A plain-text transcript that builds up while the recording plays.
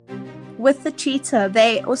with the cheetah,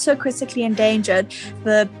 they also critically endangered.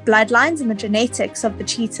 The bloodlines and the genetics of the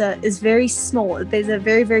cheetah is very small. There's a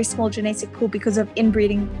very, very small genetic pool because of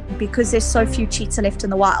inbreeding, because there's so few cheetah left in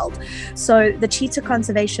the wild. So the cheetah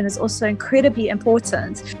conservation is also incredibly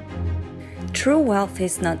important. True wealth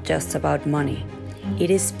is not just about money. It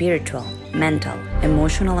is spiritual, mental,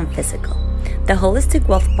 emotional, and physical. The Holistic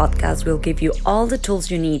Wealth Podcast will give you all the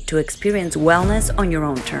tools you need to experience wellness on your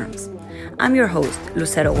own terms. I'm your host,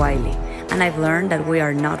 Lucero Wiley, and I've learned that we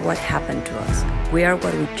are not what happened to us. We are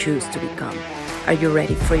what we choose to become. Are you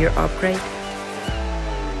ready for your upgrade?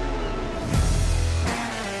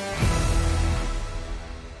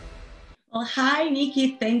 Well, hi,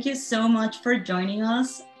 Nikki. Thank you so much for joining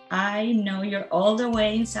us. I know you're all the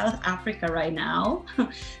way in South Africa right now,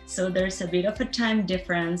 so there's a bit of a time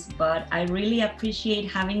difference, but I really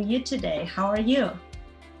appreciate having you today. How are you?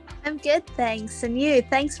 I'm good, thanks. And you?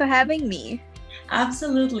 Thanks for having me.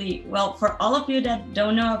 Absolutely. Well, for all of you that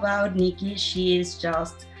don't know about Nikki, she is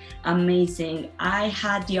just amazing. I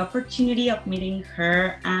had the opportunity of meeting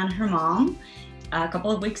her and her mom a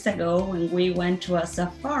couple of weeks ago when we went to a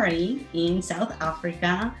safari in South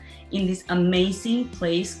Africa in this amazing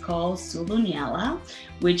place called Zulunyala,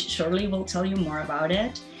 which shortly will tell you more about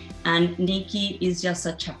it. And Nikki is just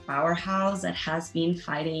such a powerhouse that has been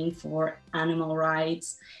fighting for animal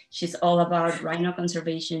rights. She's all about rhino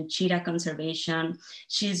conservation, cheetah conservation.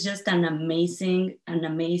 She's just an amazing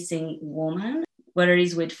woman, whether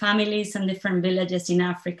it's with families and different villages in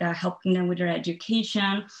Africa, helping them with their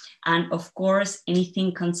education, and of course,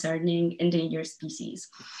 anything concerning endangered species.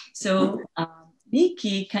 So,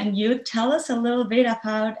 Nikki, can you tell us a little bit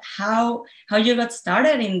about how you got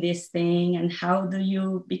started in this thing and how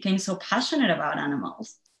you became so passionate about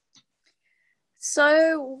animals?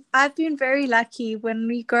 So I've been very lucky. When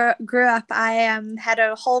we grew up, I had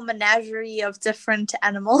a whole menagerie of different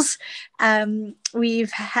animals.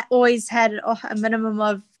 We've always had a minimum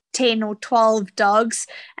of 10 or 12 dogs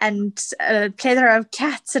and a plethora of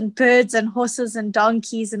cats and birds and horses and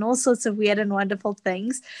donkeys and all sorts of weird and wonderful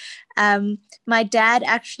things. My dad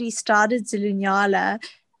actually started Zulunyala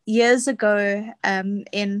years ago,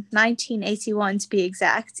 in 1981 to be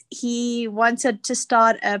exact. He wanted to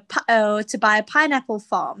start to buy a pineapple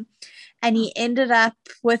farm, and he ended up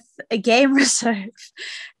with a game reserve.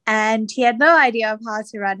 And he had no idea of how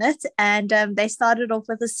to run it. And they started off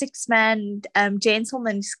with a 6-man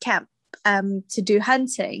gentleman's camp to do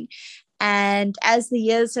hunting. And as the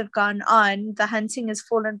years have gone on, the hunting has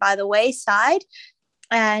fallen by the wayside.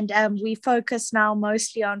 And we focus now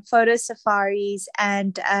mostly on photo safaris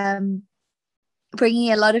and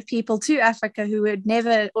bringing a lot of people to Africa who would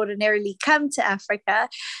never ordinarily come to Africa.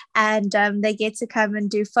 And they get to come and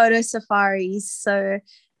do photo safaris. So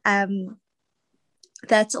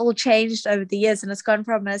that's all changed over the years, and it's gone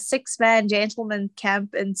from a 6-man gentleman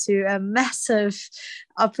camp into a massive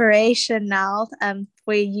operation now,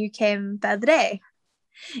 where you came the other day.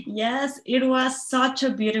 Yes, it was such a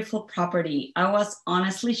beautiful property. I was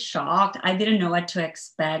honestly shocked. I didn't know what to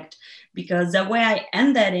expect, because the way I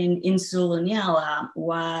ended in Zulunyala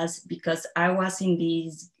was because I was in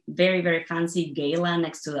this very, very fancy gala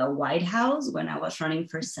next to the White House when I was running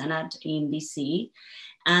for Senate in DC.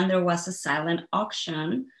 And there was a silent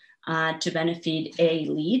auction to benefit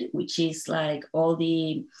A-LEAD, which is like all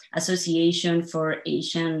the Association for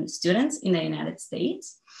Asian Students in the United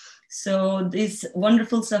States. So this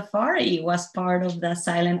wonderful safari was part of the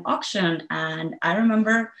silent auction. And I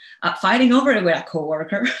remember fighting over it with a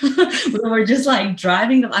coworker. We were just like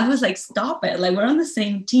driving them. I was like, stop it. Like, we're on the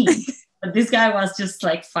same team. But this guy was just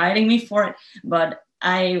like fighting me for it. But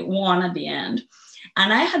I won at the end.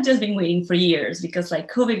 And I had just been waiting for years because like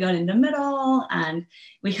COVID got in the middle and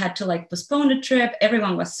we had to like postpone the trip.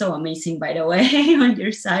 Everyone was so amazing, by the way, on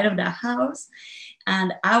your side of the house.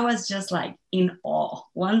 And I was just like in awe.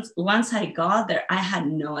 Once I got there, I had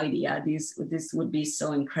no idea this would be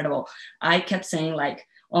so incredible. I kept saying like,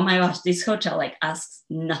 oh my gosh, this hotel like asks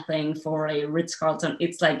nothing for a Ritz-Carlton.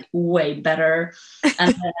 It's like way better.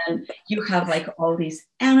 And then you have like all these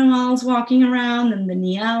animals walking around and the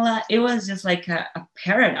Nyala. It was just like a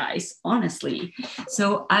paradise, honestly.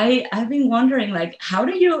 So I've been wondering like, how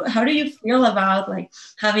do you feel about like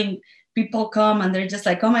having people come and they're just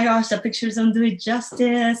like, oh my gosh, the pictures don't do it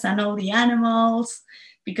justice and all the animals?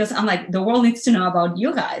 Because I'm like, the world needs to know about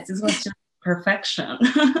you guys. This was just perfection.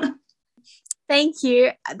 Thank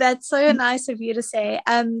you. That's so nice of you to say.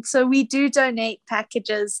 So we do donate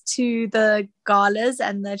packages to the galas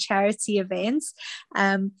and the charity events.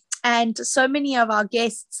 And so many of our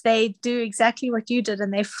guests, they do exactly what you did,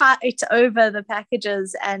 and they fight over the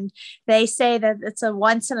packages, and they say that it's a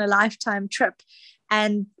once in a lifetime trip.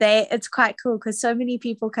 And it's quite cool because so many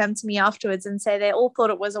people come to me afterwards and say they all thought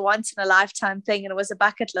it was a once in a lifetime thing and it was a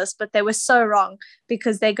bucket list, but they were so wrong,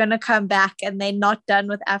 because they're going to come back and they're not done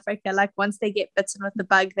with Africa. Like once they get bitten with the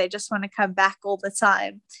bug, they just want to come back all the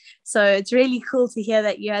time. So it's really cool to hear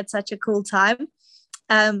that you had such a cool time.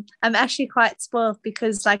 I'm actually quite spoiled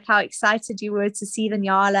because like how excited you were to see the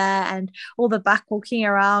Nyala and all the buck walking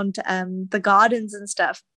around the gardens and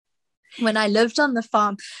stuff. When I lived on the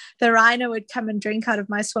farm, the rhino would come and drink out of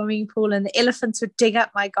my swimming pool and the elephants would dig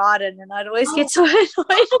up my garden, and I'd always get so annoyed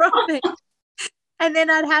from it. And then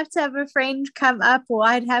I'd have to have a friend come up, or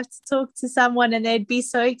I'd have to talk to someone, and they'd be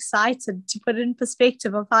so excited to put in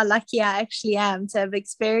perspective of how lucky I actually am to have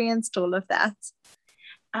experienced all of that.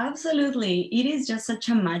 Absolutely. It is just such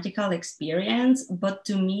a magical experience. But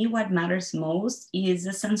to me, what matters most is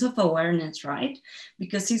a sense of awareness, right?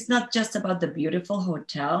 Because it's not just about the beautiful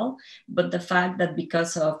hotel, but the fact that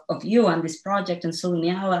because of you and this project in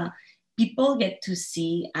Suluniala, people get to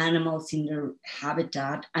see animals in their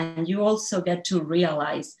habitat. And you also get to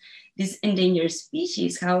realize this endangered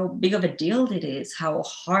species, how big of a deal it is, how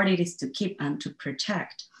hard it is to keep and to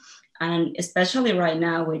protect. And especially right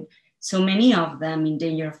now with so many of them in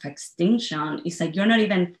danger of extinction, it's like you're not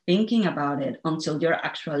even thinking about it until you're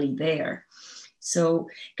actually there. So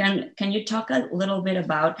can you talk a little bit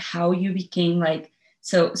about how you became like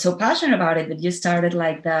so passionate about it that you started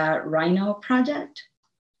like the Rhino Project?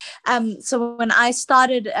 So when I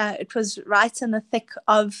started, it was right in the thick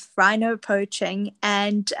of rhino poaching,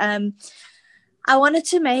 and I wanted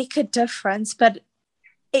to make a difference. But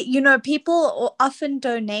people often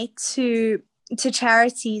donate to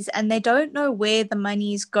charities and they don't know where the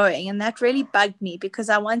money is going, and that really bugged me because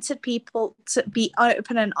I wanted people to be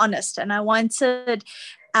open and honest, and I wanted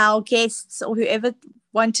our guests or whoever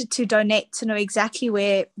wanted to donate to know exactly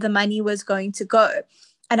where the money was going to go,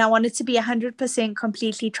 and I wanted to be 100%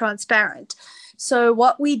 completely transparent. So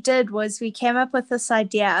what we did was we came up with this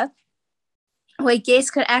idea where guests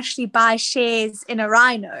could actually buy shares in a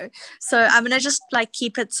rhino. So I'm going to just like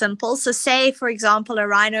keep it simple. So say, for example, a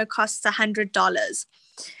rhino costs $100.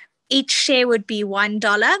 Each share would be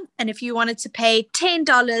 $1. And if you wanted to pay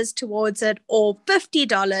 $10 towards it or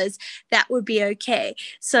 $50, that would be okay.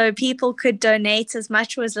 So people could donate as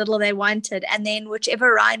much or as little they wanted. And then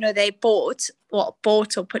whichever rhino they bought or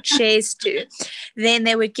put shares to, then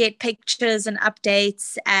they would get pictures and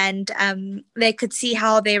updates, and they could see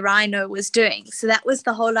how their rhino was doing. So that was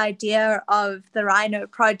the whole idea of the Rhino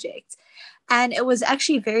Project. And it was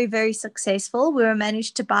actually very, very successful. We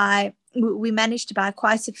managed to buy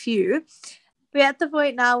quite a few. We're at the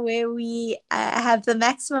point now where we have the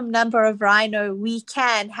maximum number of rhino we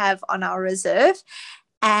can have on our reserve.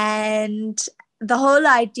 And the whole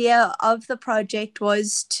idea of the project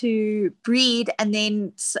was to breed and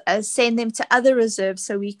then send them to other reserves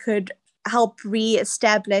so we could help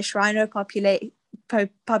re-establish rhino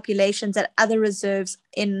populations at other reserves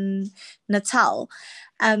in Natal.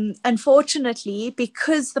 Unfortunately,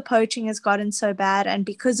 because the poaching has gotten so bad and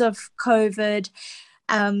because of COVID,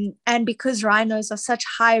 and because rhinos are such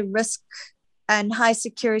high risk and high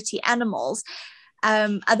security animals,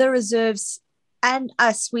 other reserves and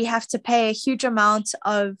us, we have to pay a huge amount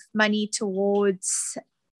of money towards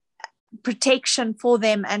protection for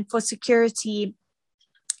them and for security,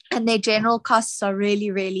 and their general costs are really,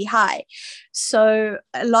 really high. So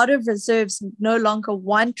a lot of reserves no longer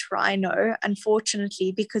want rhino,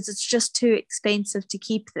 unfortunately, because it's just too expensive to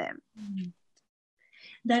keep them.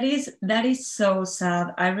 That is so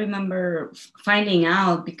sad. I remember finding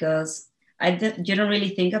out, because you don't really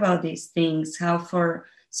think about these things, how for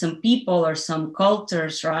some people or some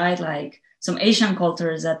cultures, right, like some Asian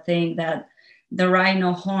cultures that think that the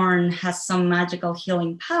rhino horn has some magical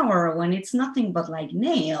healing power when it's nothing but like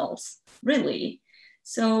nails, really.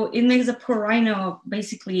 So it makes a poor rhino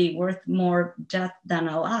basically worth more dead than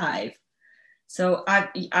alive. So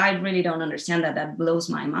I really don't understand that. That blows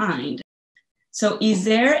my mind. So is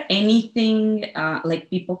there anything like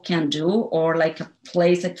people can do, or like a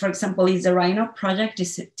place, like for example, is the Rhino Project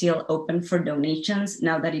is still open for donations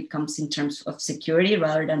now that it comes in terms of security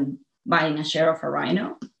rather than buying a share of a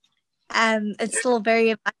rhino? It's still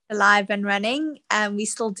very much alive and running. We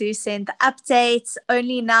still do send the updates.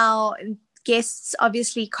 Only now guests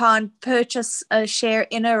obviously can't purchase a share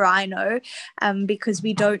in a rhino because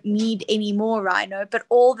we don't need any more rhino, but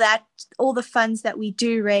all the funds that we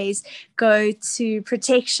do raise go to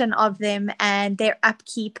protection of them and their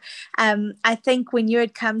upkeep. I think when you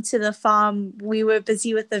had come to the farm, we were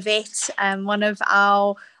busy with the vet. One of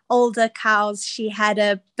our older cows, she had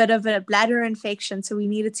a bit of a bladder infection, so we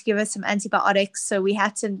needed to give her some antibiotics. So we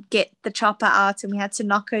had to get the chopper out and we had to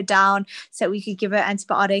knock her down so that we could give her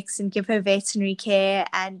antibiotics and give her veterinary care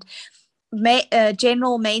and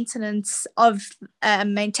general maintenance of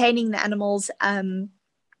maintaining the animals.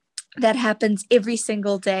 That happens every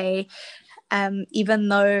single day, even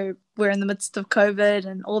though we're in the midst of COVID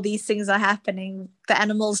and all these things are happening. The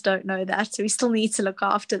animals don't know that, so we still need to look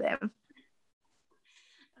after them.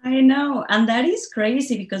 I know. And that is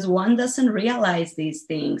crazy because one doesn't realize these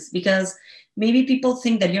things, because maybe people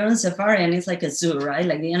think that you're on safari and it's like a zoo, right?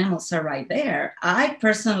 Like the animals are right there. I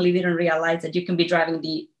personally didn't realize that you can be driving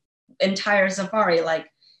the entire safari like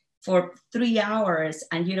for 3 hours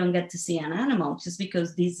and you don't get to see an animal, just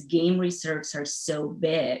because these game reserves are so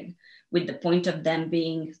big, with the point of them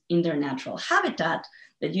being in their natural habitat,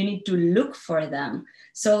 that you need to look for them.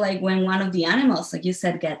 So like when one of the animals, like you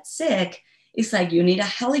said, gets sick, it's like you need a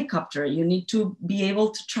helicopter. You need to be able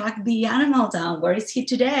to track the animal down. Where is he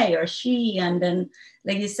today or she? And then,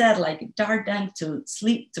 like you said, like dart them to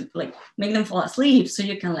sleep, to like make them fall asleep so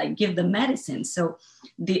you can like give them medicine. So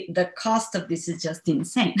the cost of this is just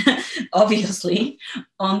insane, obviously,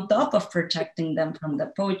 on top of protecting them from the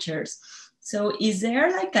poachers. So is there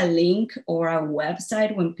like a link or a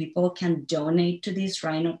website when people can donate to this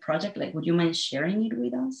rhino project? Like, would you mind sharing it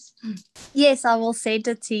with us? Yes, I will send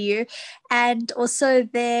it to you. And also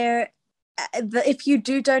if you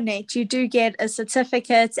do donate, you do get a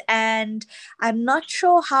certificate. And I'm not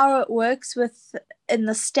sure how it works in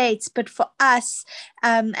the States, but for us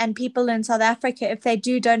and people in South Africa, if they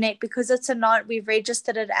do donate, because we've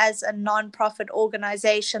registered it as a non-profit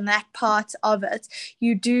organization, that part of it,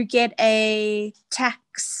 you do get a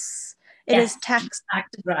tax. It is tax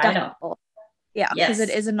deductible. Yeah, because it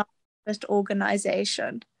is a non-profit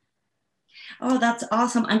organization. Oh, that's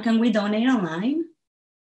awesome. And can we donate online?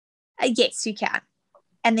 Yes, you can.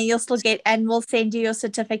 And then you'll still get, and we'll send you your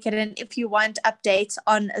certificate. And if you want updates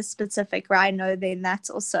on a specific rhino, then that's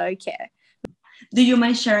also okay. Do you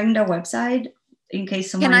mind sharing the website in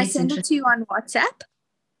case someone is interested? Can I send it to you on WhatsApp?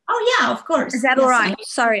 Oh, yeah, of course. Is that all right?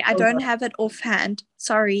 Sorry, I don't have it offhand.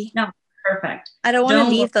 Sorry. No, perfect. I don't want to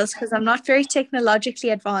leave this because I'm not very technologically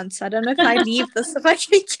advanced. I don't know if I leave this if I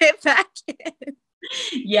can get back in.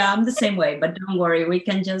 Yeah, I'm the same way, but don't worry. We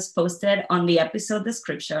can just post it on the episode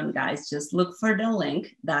description, guys. Just look for the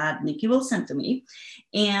link that Nikki will send to me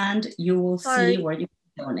and you will see where you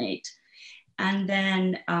can donate. And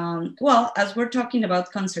then, as we're talking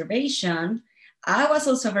about conservation, I was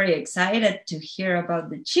also very excited to hear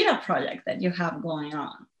about the cheetah project that you have going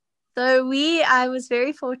on. So I was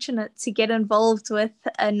very fortunate to get involved with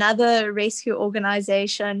another rescue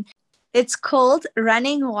organization. It's called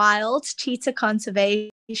Running Wild Cheetah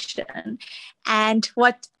Conservation. And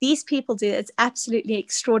what these people do, it's absolutely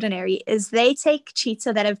extraordinary, is they take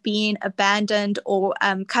cheetah that have been abandoned, or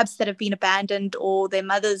cubs that have been abandoned, or their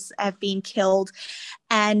mothers have been killed,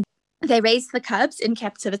 and they raise the cubs in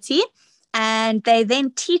captivity, and they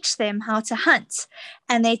then teach them how to hunt.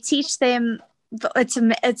 And they teach them,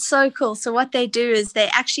 it's so cool. So what they do is they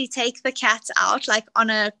actually take the cat out like on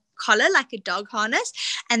a collar, like a dog harness,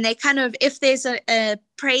 and they kind of, if there's a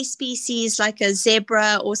prey species like a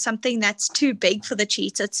zebra or something that's too big for the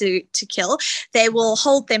cheetah to kill, they will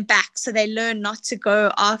hold them back so they learn not to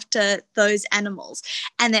go after those animals,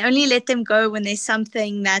 and they only let them go when there's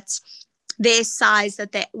something that's their size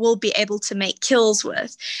that they will be able to make kills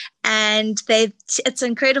with. And it's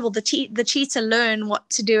incredible. The cheetah learn what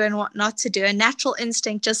to do and what not to do, and natural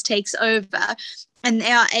instinct just takes over, and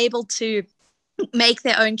they are able to make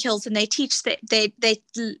their own kills, and they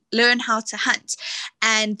learn how to hunt.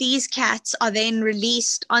 And these cats are then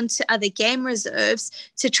released onto other game reserves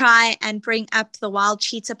to try and bring up the wild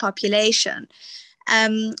cheetah population.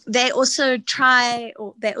 They also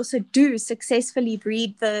do successfully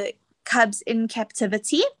breed the cubs in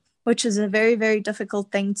captivity, which is a very, very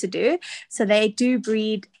difficult thing to do. So they do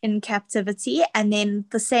breed in captivity, and then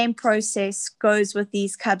the same process goes with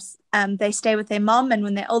these cubs. They stay with their mom, and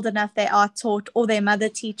when they're old enough, they are taught, or their mother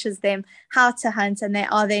teaches them how to hunt, and they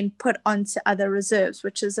are then put onto other reserves,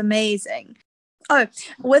 which is amazing. Oh,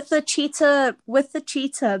 with the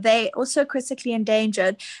cheetah, they're also critically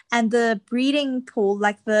endangered, and the breeding pool,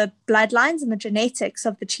 like the bloodlines and the genetics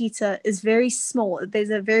of the cheetah, is very small. There's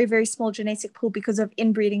a very, very small genetic pool because of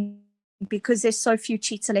inbreeding, because there's so few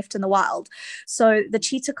cheetah left in the wild. So the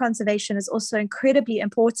cheetah conservation is also incredibly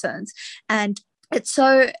important. And it's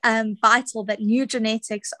so vital that new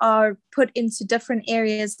genetics are put into different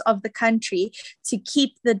areas of the country to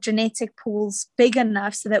keep the genetic pools big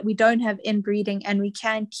enough so that we don't have inbreeding and we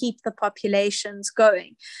can keep the populations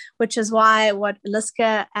going, which is why what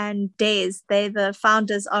Liska and Des, they're the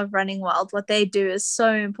founders of Running Wild, what they do is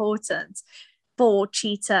so important for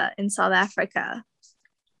cheetah in South Africa.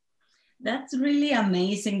 That's really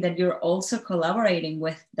amazing that you're also collaborating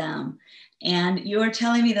with them. And you were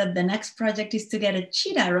telling me that the next project is to get a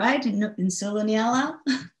cheetah, right? In Suluniala?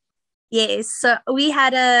 Yes, so we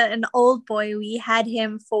had an old boy. We had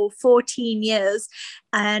him for 14 years,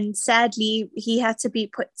 and sadly, he had to be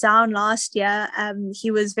put down last year.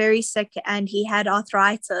 He was very sick and he had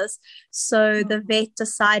arthritis. So the vet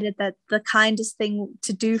decided that the kindest thing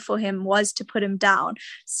to do for him was to put him down.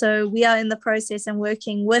 So we are in the process and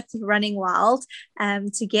working with Running Wild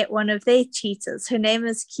to get one of their cheetahs. Her name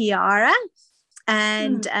is Kiara.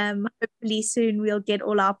 And hopefully soon we'll get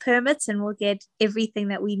all our permits and we'll get everything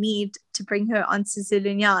that we need to bring her onto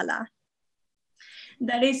Zulunyala.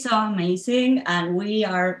 That is so amazing. And we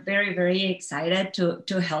are very, very excited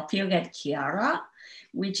to help you get Kiara,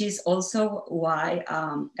 which is also why,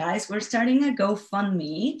 guys, we're starting a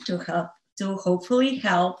GoFundMe to hopefully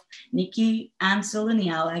help Nikki and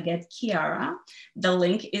Zulunyala get Kiara. The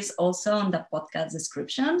link is also on the podcast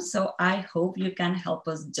description. So I hope you can help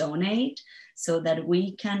us donate so that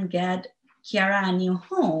we can get Kiara a new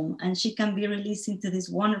home and she can be released into this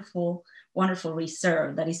wonderful, wonderful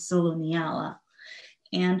reserve that is Zulunyala.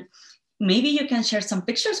 And maybe you can share some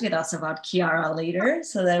pictures with us about Kiara later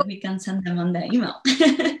so that we can send them on the email.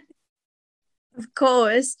 Of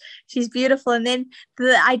course, she's beautiful. And then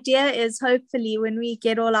the idea is hopefully when we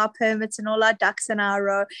get all our permits and all our ducks in a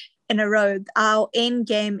row, our end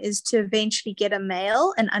game is to eventually get a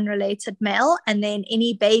male, an unrelated male, and then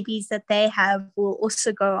any babies that they have will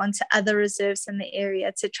also go on to other reserves in the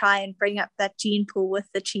area to try and bring up that gene pool with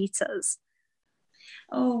the cheetahs.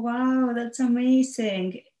 Oh, wow, that's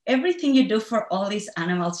amazing. Everything you do for all these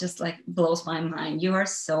animals just like blows my mind. You are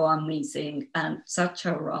so amazing and such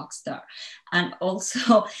a rock star. And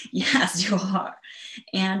also, yes, you are.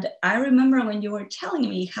 And I remember when you were telling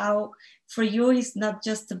me how for you it's not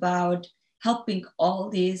just about helping all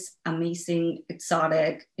these amazing,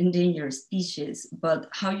 exotic, endangered species, but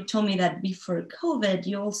how you told me that before COVID,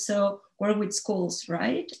 you also work with schools,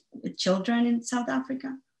 right? With children in South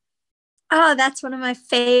Africa. Oh, that's one of my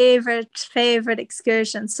favorite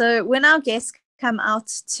excursions. So when our guests come out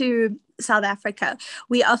to South Africa,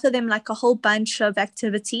 we offer them like a whole bunch of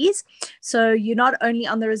activities. So you're not only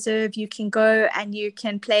on the reserve, you can go and you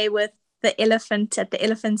can play with the elephant at the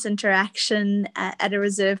Elephants Interaction at a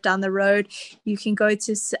reserve down the road. You can go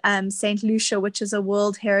to St. Lucia, which is a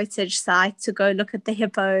World Heritage Site, to go look at the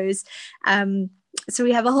hippos. So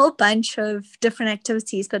we have a whole bunch of different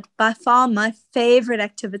activities, but by far my favorite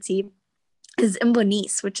activity is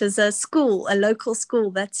Imbonise, which is a local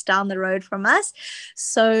school that's down the road from us.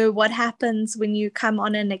 So what happens when you come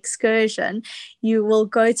on an excursion, you will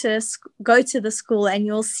go to the school and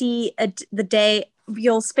you'll see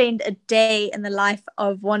you'll spend a day in the life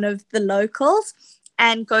of one of the locals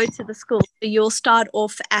and go to the school. So you'll start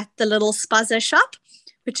off at the little spaza shop,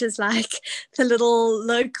 which is like the little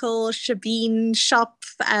local shebeen shop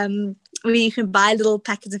where you can buy little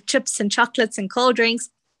packets of chips and chocolates and cold drinks.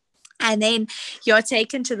 And then you're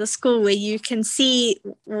taken to the school where you can see,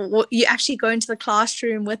 you actually go into the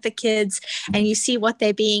classroom with the kids and you see what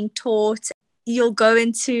they're being taught. You'll go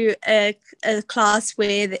into a class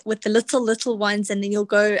with the little ones, and then you'll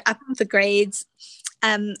go up the grades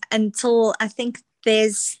until I think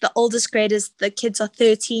there's the oldest graders, the kids are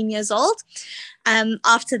 13 years old.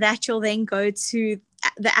 After that, you'll then go to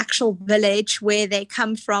the actual village where they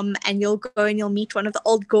come from, and you'll go and you'll meet one of the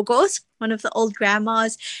old gogos, one of the old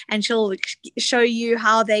grandmas, and she'll show you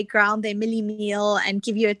how they ground their millie meal and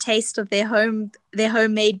give you a taste of their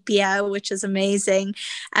homemade beer, which is amazing.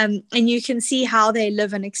 And you can see how they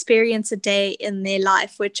live and experience a day in their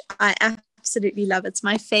life, which I absolutely love. It's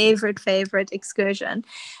my favorite excursion.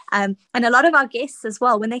 And a lot of our guests as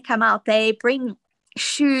well, when they come out, they bring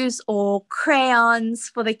shoes or crayons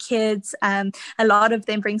for the kids. A lot of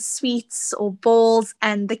them bring sweets or balls,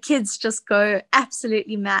 and the kids just go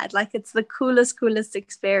absolutely mad. Like, it's the coolest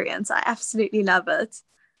experience. I absolutely love it.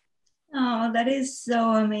 Oh, that is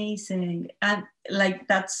so amazing. And like,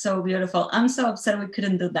 that's so beautiful. I'm so upset we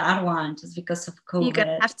couldn't do that one just because of COVID. You're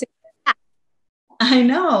gonna have to. I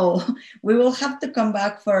know. We will have to come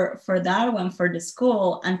back for that one, for the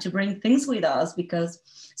school, and to bring things with us, because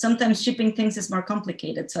sometimes shipping things is more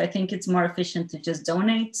complicated. So I think it's more efficient to just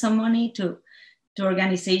donate some money to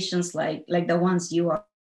organizations like the ones you are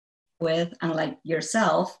with, and like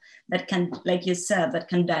yourself, that can, like you said, that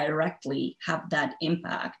can directly have that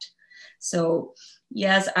impact. So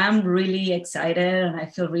yes, I'm really excited, and I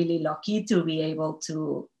feel really lucky to be able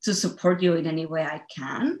to support you in any way I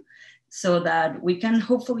can, so that we can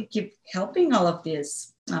hopefully keep helping all of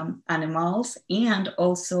these animals, and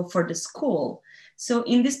also for the school. So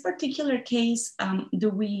in this particular case,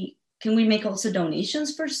 can we make also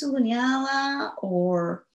donations for Suluniala,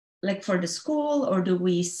 or like for the school, or do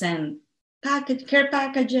we send care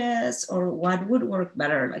packages, or what would work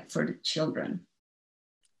better like for the children?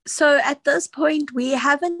 So at this point, we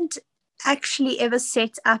haven't actually ever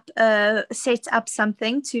set up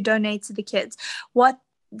something to donate to the kids. What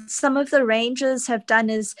some of the rangers have done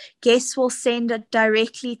is guests will send it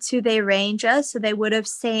directly to their ranger. So they would have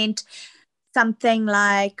sent something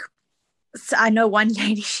like, so I know one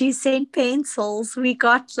lady, she sent pencils. We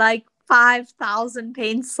got like 5,000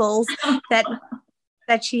 pencils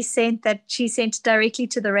that she sent directly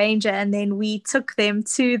to the ranger, and then we took them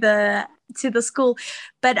to the school.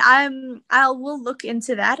 But I will look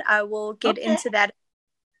into that. I will get into that.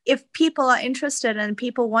 If people are interested and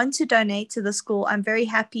people want to donate to the school, I'm very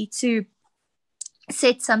happy to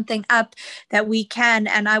set something up that we can,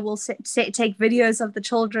 and I will take videos of the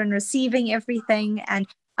children receiving everything, and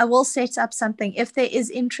I will set up something. If there is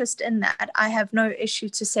interest in that, I have no issue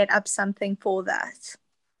to set up something for that.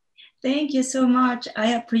 Thank you so much.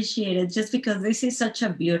 I appreciate it, just because this is such a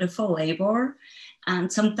beautiful labor.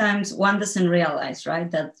 And sometimes one doesn't realize, right,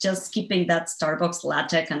 that just keeping that Starbucks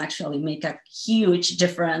latte can actually make a huge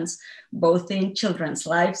difference, both in children's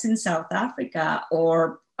lives in South Africa,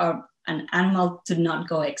 or an animal to not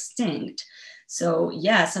go extinct. So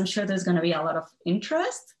yes, I'm sure there's going to be a lot of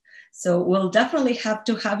interest. So we'll definitely have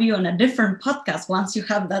to have you on a different podcast once you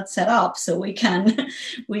have that set up, so we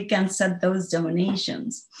can set those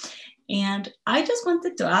donations. And I just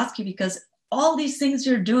wanted to ask you, because all these things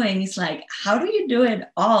you're doing is like, how do you do it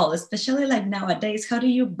all? Especially like nowadays, how do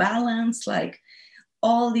you balance like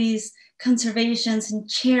all these conservations and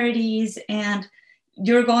charities, and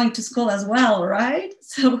you're going to school as well, right?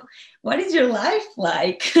 So what is your life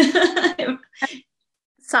like?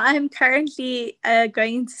 So I'm currently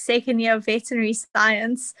going into second year of veterinary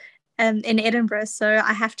science in Edinburgh. So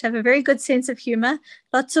I have to have a very good sense of humor,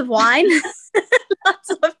 lots of wine, lots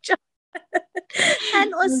of joy.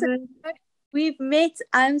 And also, we've met,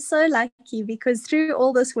 I'm so lucky, because through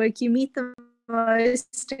all this work, you meet the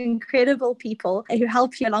most incredible people who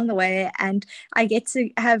help you along the way, and I get to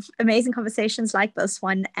have amazing conversations like this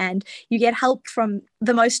one, and you get help from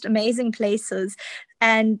the most amazing places,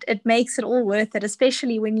 and it makes it all worth it,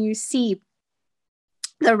 especially when you see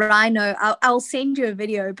the rhino. I'll send you a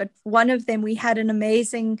video, but one of them, we had an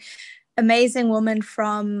amazing woman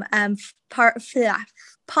from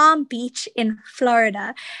Palm Beach in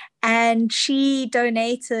Florida, and she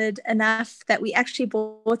donated enough that we actually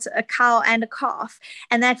bought a cow and a calf.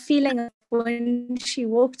 And that feeling of when she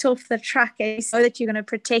walked off the truck, you know that you're going to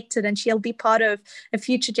protect it, and she'll be part of a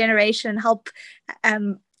future generation, help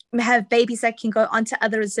have babies that can go onto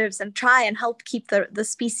other reserves and try and help keep the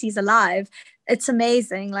species alive. It's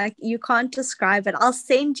amazing. Like, you can't describe it. I'll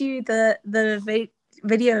send you the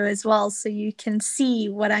video as well, so you can see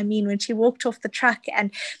what I mean when she walked off the truck.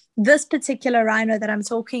 And this particular rhino that I'm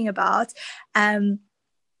talking about, as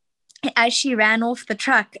she ran off the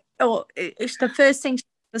truck, the first thing she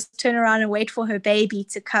was turn around and wait for her baby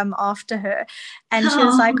to come after her, and she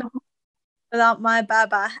was like, without my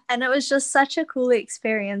baba. And it was just such a cool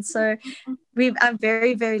experience. So I'm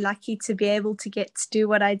very, very lucky to be able to get to do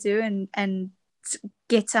what I do, and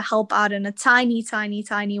get to help out in a tiny, tiny,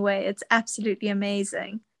 tiny way. It's absolutely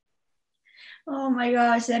amazing. Oh my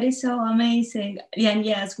gosh, that is so amazing. And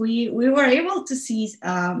yes, we were able to see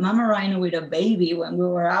Mama Rhino with a baby when we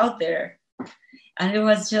were out there. And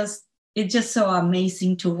it's just so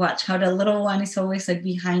amazing to watch how the little one is always like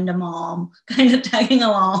behind the mom, kind of tagging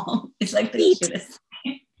along. It's like the cutest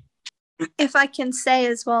thing. If I can say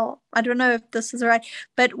as well, I don't know if this is right,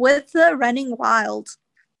 but with the Running Wild,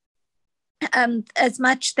 as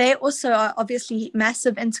much, they also are obviously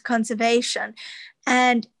massive into conservation,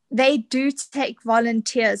 and they do take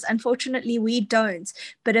volunteers. Unfortunately, we don't.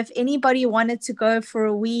 But if anybody wanted to go for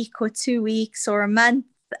a week or 2 weeks or a month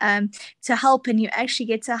to help, and you actually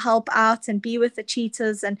get to help out and be with the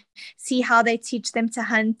cheetahs and see how they teach them to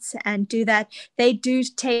hunt and do that, they do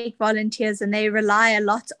take volunteers, and they rely a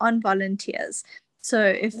lot on volunteers. So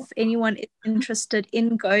if anyone is interested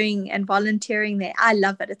in going and volunteering there, I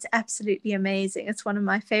love it. It's absolutely amazing. It's one of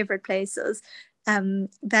my favorite places.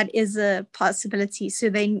 That is a possibility.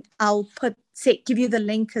 So then I'll put give you the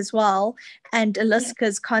link as well, and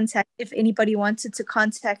Aliska's contact if anybody wanted to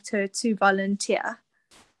contact her to volunteer.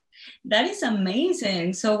 That is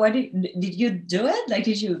amazing. So what did you do it? Like,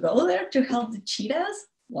 did you go there to help the cheetahs?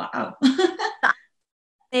 Wow.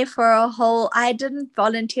 There for I didn't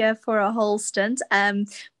volunteer for a whole stint,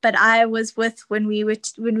 but I was with when we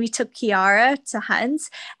took Kiara to hunt,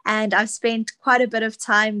 and I've spent quite a bit of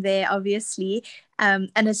time there, obviously, and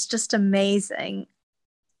it's just amazing.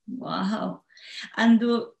 Wow. And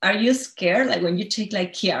are you scared, like when you take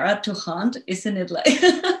like Kiara to hunt? Isn't it like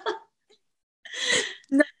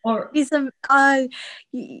no, or their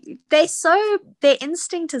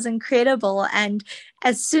instinct is incredible, and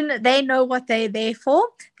as soon as they know what they're there for,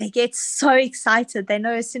 they get so excited. They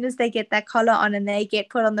know as soon as they get that collar on and they get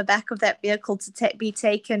put on the back of that vehicle to be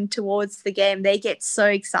taken towards the game, they get so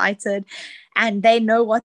excited, and they know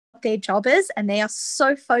what their job is, and they are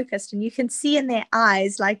so focused, and you can see in their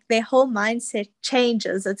eyes, like their whole mindset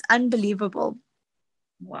changes. It's unbelievable.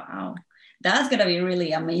 Wow. That's going to be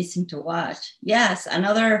really amazing to watch. Yes,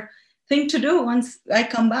 another thing to do once I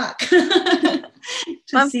come back to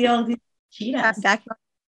see all these cheetahs.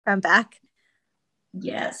 Come back.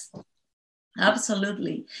 Yes,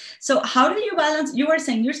 absolutely. So how do you balance? You were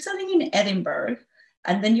saying you're studying in Edinburgh,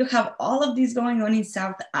 and then you have all of this going on in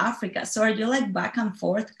South Africa. So are you like back and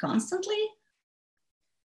forth constantly?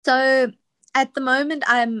 So at the moment,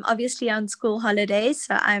 I'm obviously on school holidays,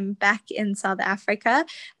 so I'm back in South Africa.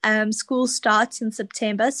 School starts in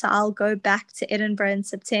September, so I'll go back to Edinburgh in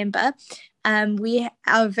September. We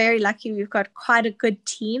are very lucky. We've got quite a good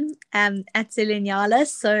team at Zulunyala.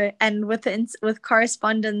 So, and with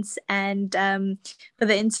correspondence and with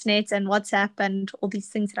the internet and WhatsApp and all these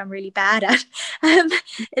things that I'm really bad at,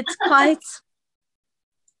 it's quite.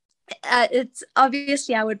 It's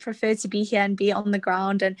obviously I would prefer to be here and be on the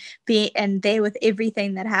ground and be there with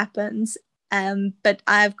everything that happens. But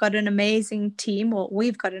I've got an amazing team, or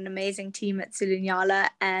we've got an amazing team at Zulunyala,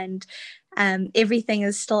 and everything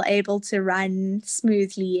is still able to run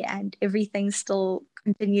smoothly, and everything still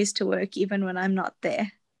continues to work even when I'm not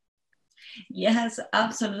there. Yes,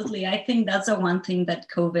 absolutely. I think that's the one thing that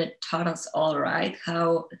COVID taught us all, right?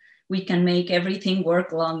 How we can make everything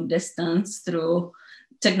work long distance through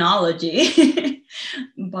technology.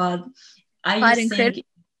 But I just think,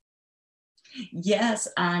 yes,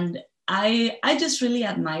 and I just really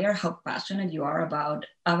admire how passionate you are about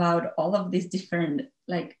all of these different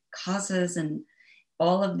like causes and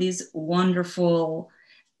all of these wonderful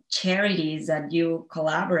charities that you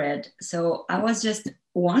collaborate. So I was just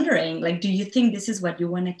wondering, like, do you think this is what you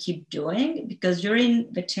want to keep doing? Because you're in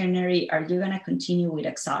veterinary, are you going to continue with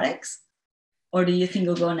exotics, or do you think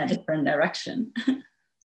you'll go in a different direction?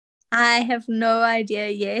 I have no idea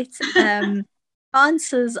yet.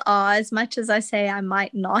 Chances are, as much as I say I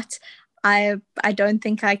might not, I don't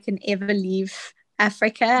think I can ever leave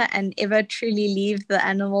Africa and ever truly leave the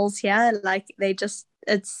animals here. Like it's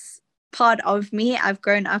part of me. I've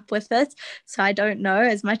grown up with it. So I don't know.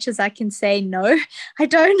 As much as I can say no, I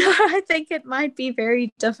don't know. I think it might be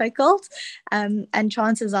very difficult. And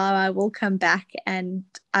chances are I will come back and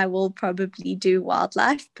I will probably do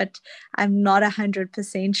wildlife, but I'm not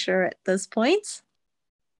 100% sure at this point.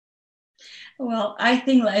 Well, I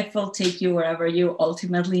think life will take you wherever you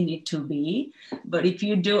ultimately need to be. But if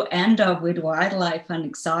you do end up with wildlife and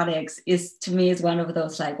exotics, to me is one of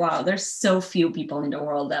those like, wow, there's so few people in the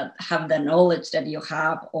world that have the knowledge that you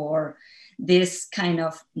have, or this kind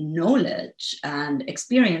of knowledge and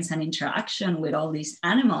experience and interaction with all these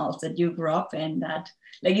animals that you grew up in that,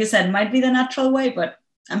 like you said, might be the natural way, but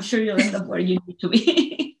I'm sure you'll end up where you need to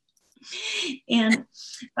be. And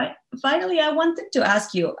finally, I wanted to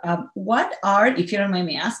ask you, what are, if you don't mind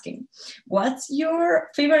me asking, what's your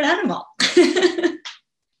favorite animal?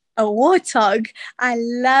 A warthog. I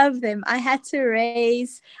love them. I had to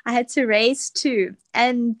raise two,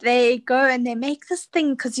 and they go and they make this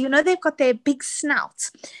thing because they've got their big snout,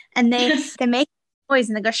 and they make noise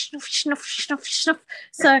and they go snuff snuff snuff snuff.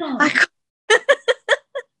 So I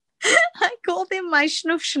call them my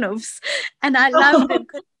snuff snuffs, and I love them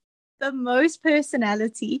because the most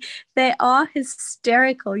personality. They are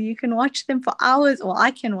hysterical. You can watch them for hours, or I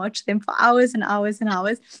can watch them for hours and hours and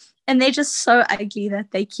hours, and they're just so ugly that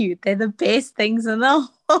they're cute. They're the best things in the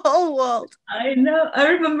whole world. I know. I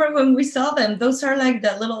remember when we saw them. Those are like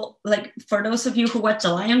the little, like, for those of you who watch The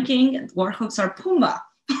Lion King, warthogs are Pumbaa.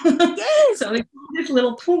 Yes. So it's these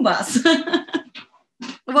little Pumbaas.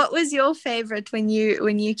 What was your favorite when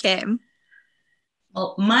you came?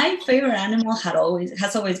 Well, my favorite animal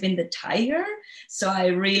has always been the tiger. So I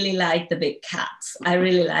really like the big cats.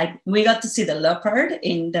 We got to see the leopard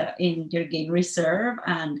in your game reserve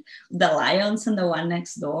and the lions and the one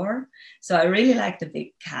next door. So I really like the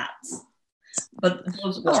big cats. But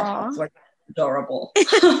those warthogs were adorable.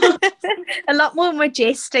 A lot more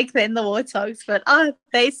majestic than the warthogs, but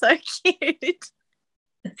they're so cute.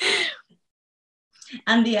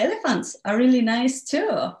 And the elephants are really nice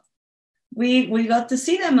too. We got to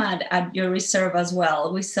see them at your reserve as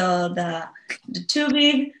well. We saw the two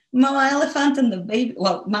big mama elephant and the baby,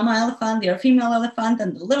 well, mama elephant, the female elephant,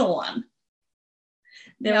 and the little one.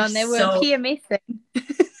 They were PMSing.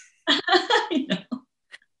 I know.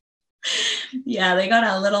 Yeah, they got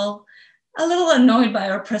a little annoyed by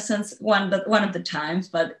our presence one of the times,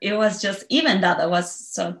 but it was just, even that was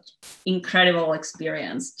such incredible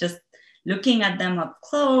experience. Just looking at them up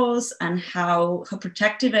close and how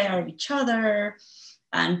protective they are of each other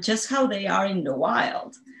and just how they are in the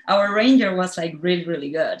wild. Our ranger was like really,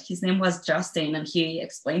 really good. His name was Justin, and he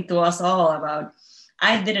explained to us all about,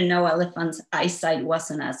 I didn't know elephants' eyesight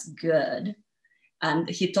wasn't as good. And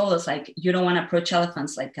he told us, like, you don't want to approach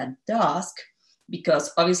elephants like at dusk,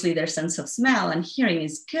 because obviously their sense of smell and hearing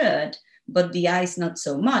is good, but the eyes not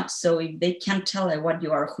so much. So if they can't tell what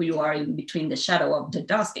you are, who you are in between the shadow of the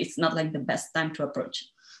dusk, it's not like the best time to approach.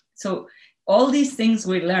 So all these things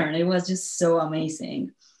we learned, it was just so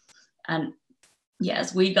amazing. And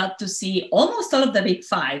yes, we got to see almost all of the big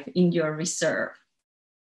five in your reserve.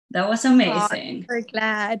 That was amazing. I'm so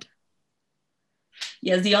glad.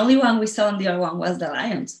 Yes, the only one we saw on the other one was the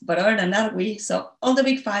lions. But other than that, we saw all the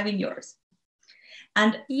big five in yours.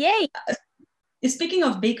 And yay! Speaking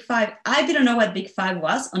of Big Five, I didn't know what Big Five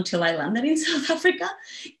was until I landed in South Africa.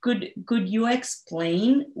 Could you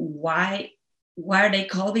explain why are they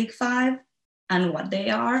called Big Five and what they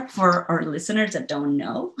are for our listeners that don't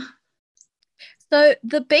know? So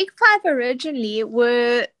the Big Five originally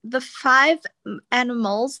were the 5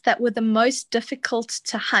 animals that were the most difficult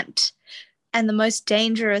to hunt and the most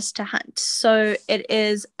dangerous to hunt. So it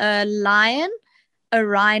is a lion, a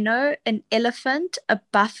rhino, an elephant, a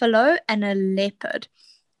buffalo, and a leopard.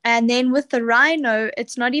 And then with the rhino,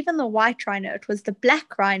 it's not even the white rhino, it was the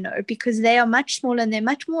black rhino, because they are much smaller and they're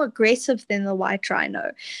much more aggressive than the white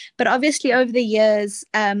rhino. But obviously over the years,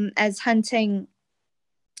 as hunting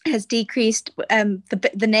has decreased,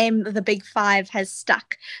 the name of the Big Five has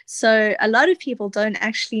stuck. So a lot of people don't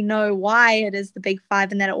actually know why it is the Big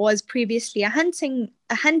Five, and that it was previously a hunting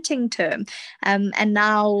term. And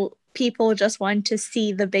now people just want to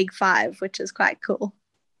see the Big Five, which is quite cool.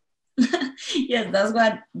 Yes,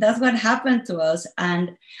 that's what happened to us.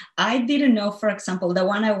 And I didn't know, for example, the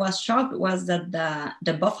one I was shocked was that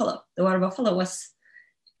the buffalo, the water buffalo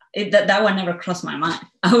that one never crossed my mind.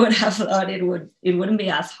 I would have thought it wouldn't be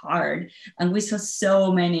as hard. And we saw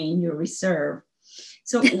so many in your reserve.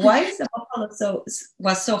 So why is the buffalo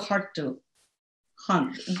was so hard to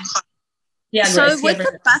hunt? Yeah, so with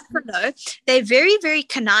the buffalo, they're very, very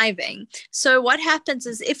conniving. So what happens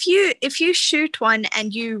is if you shoot one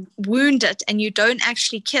and you wound it and you don't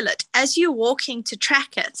actually kill it, as you're walking to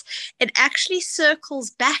track it, it actually circles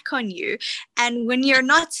back on you. And when you're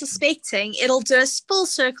not suspecting, it'll do a full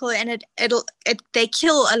circle, and they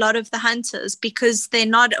kill a lot of the hunters because they're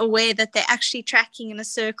not aware that they're actually tracking in a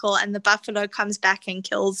circle, and the buffalo comes back and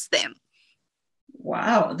kills them.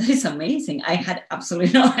 Wow, that is amazing. I had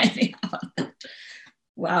absolutely no idea about that.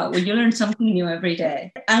 Wow, well, you learn something new every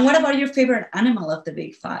day. And what about your favorite animal of the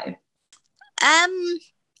Big Five?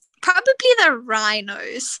 Probably the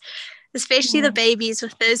rhinos, especially the babies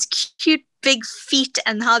with those cute big feet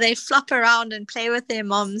and how they flop around and play with their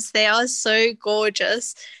moms. They are so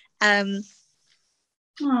gorgeous. Yeah,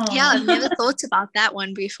 I've never thought about that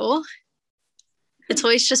one before. It's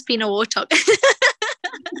always just been a warthog.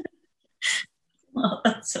 Oh,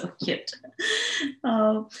 that's so cute.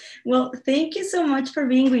 Well, thank you so much for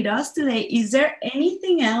being with us today. Is there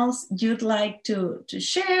anything else you'd like to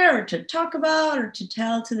share or to talk about or to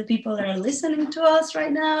tell to the people that are listening to us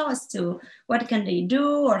right now as to what can they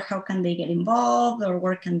do or how can they get involved or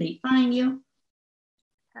where can they find you?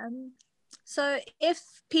 So if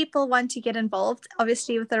people want to get involved,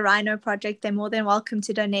 obviously with the Rhino Project, they're more than welcome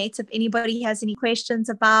to donate. If anybody has any questions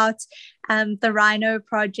about the Rhino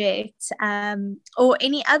Project or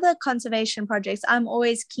any other conservation projects, I'm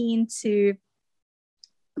always keen to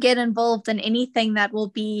get involved in anything that will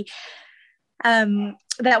be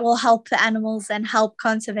that will help the animals and help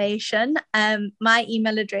conservation. My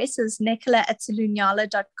email address is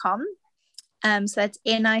nicola@zulunyala.com. So that's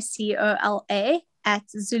NICOLA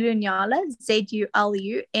 @Zulunyala,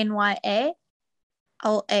 ZULUNYALA.com.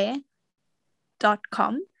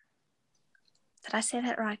 flip.com. Did I say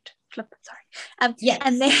that right? Flip, sorry. Yes.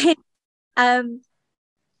 And then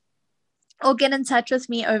or get in touch with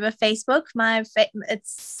me over Facebook. My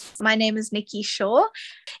name is Nikki Shaw.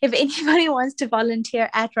 If anybody wants to volunteer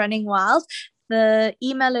at Running Wild, the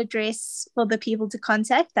email address for the people to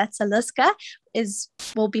contact, that's Aliska,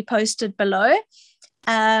 will be posted below.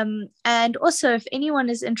 And also, if anyone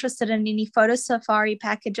is interested in any photo safari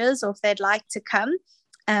packages, or if they'd like to come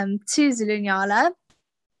to Zulunyala,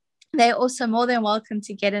 they're also more than welcome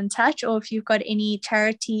to get in touch. Or if you've got any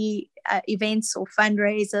charity events or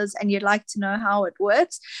fundraisers and you'd like to know how it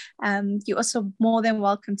works, you're also more than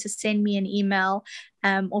welcome to send me an email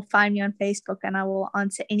or find me on Facebook, and I will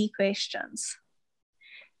answer any questions.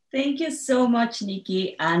 Thank you so much,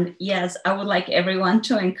 Nikki. And yes, I would like everyone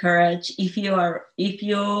to encourage, if you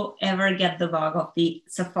ever get the bug of the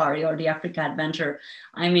safari or the Africa adventure,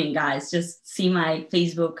 I mean, guys, just see my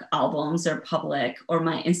Facebook albums, they're public, or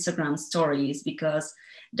my Instagram stories, because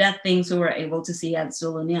that things we were able to see at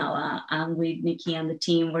Zulunyala and with Nikki and the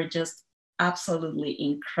team were just absolutely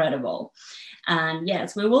incredible. And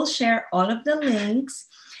yes, we will share all of the links.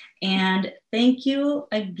 And thank you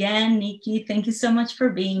again, Nikki. Thank you so much for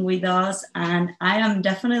being with us. And I am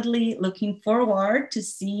definitely looking forward to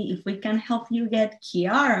see if we can help you get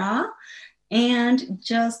Kiara and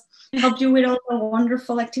just help you with all the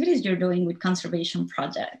wonderful activities you're doing with conservation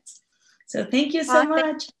projects. So thank you so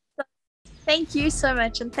much. Thank you so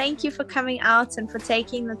much. And thank you for coming out and for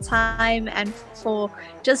taking the time and for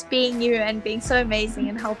just being you and being so amazing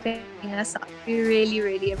and helping us out. We really,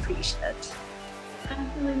 really appreciate it.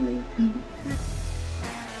 Absolutely.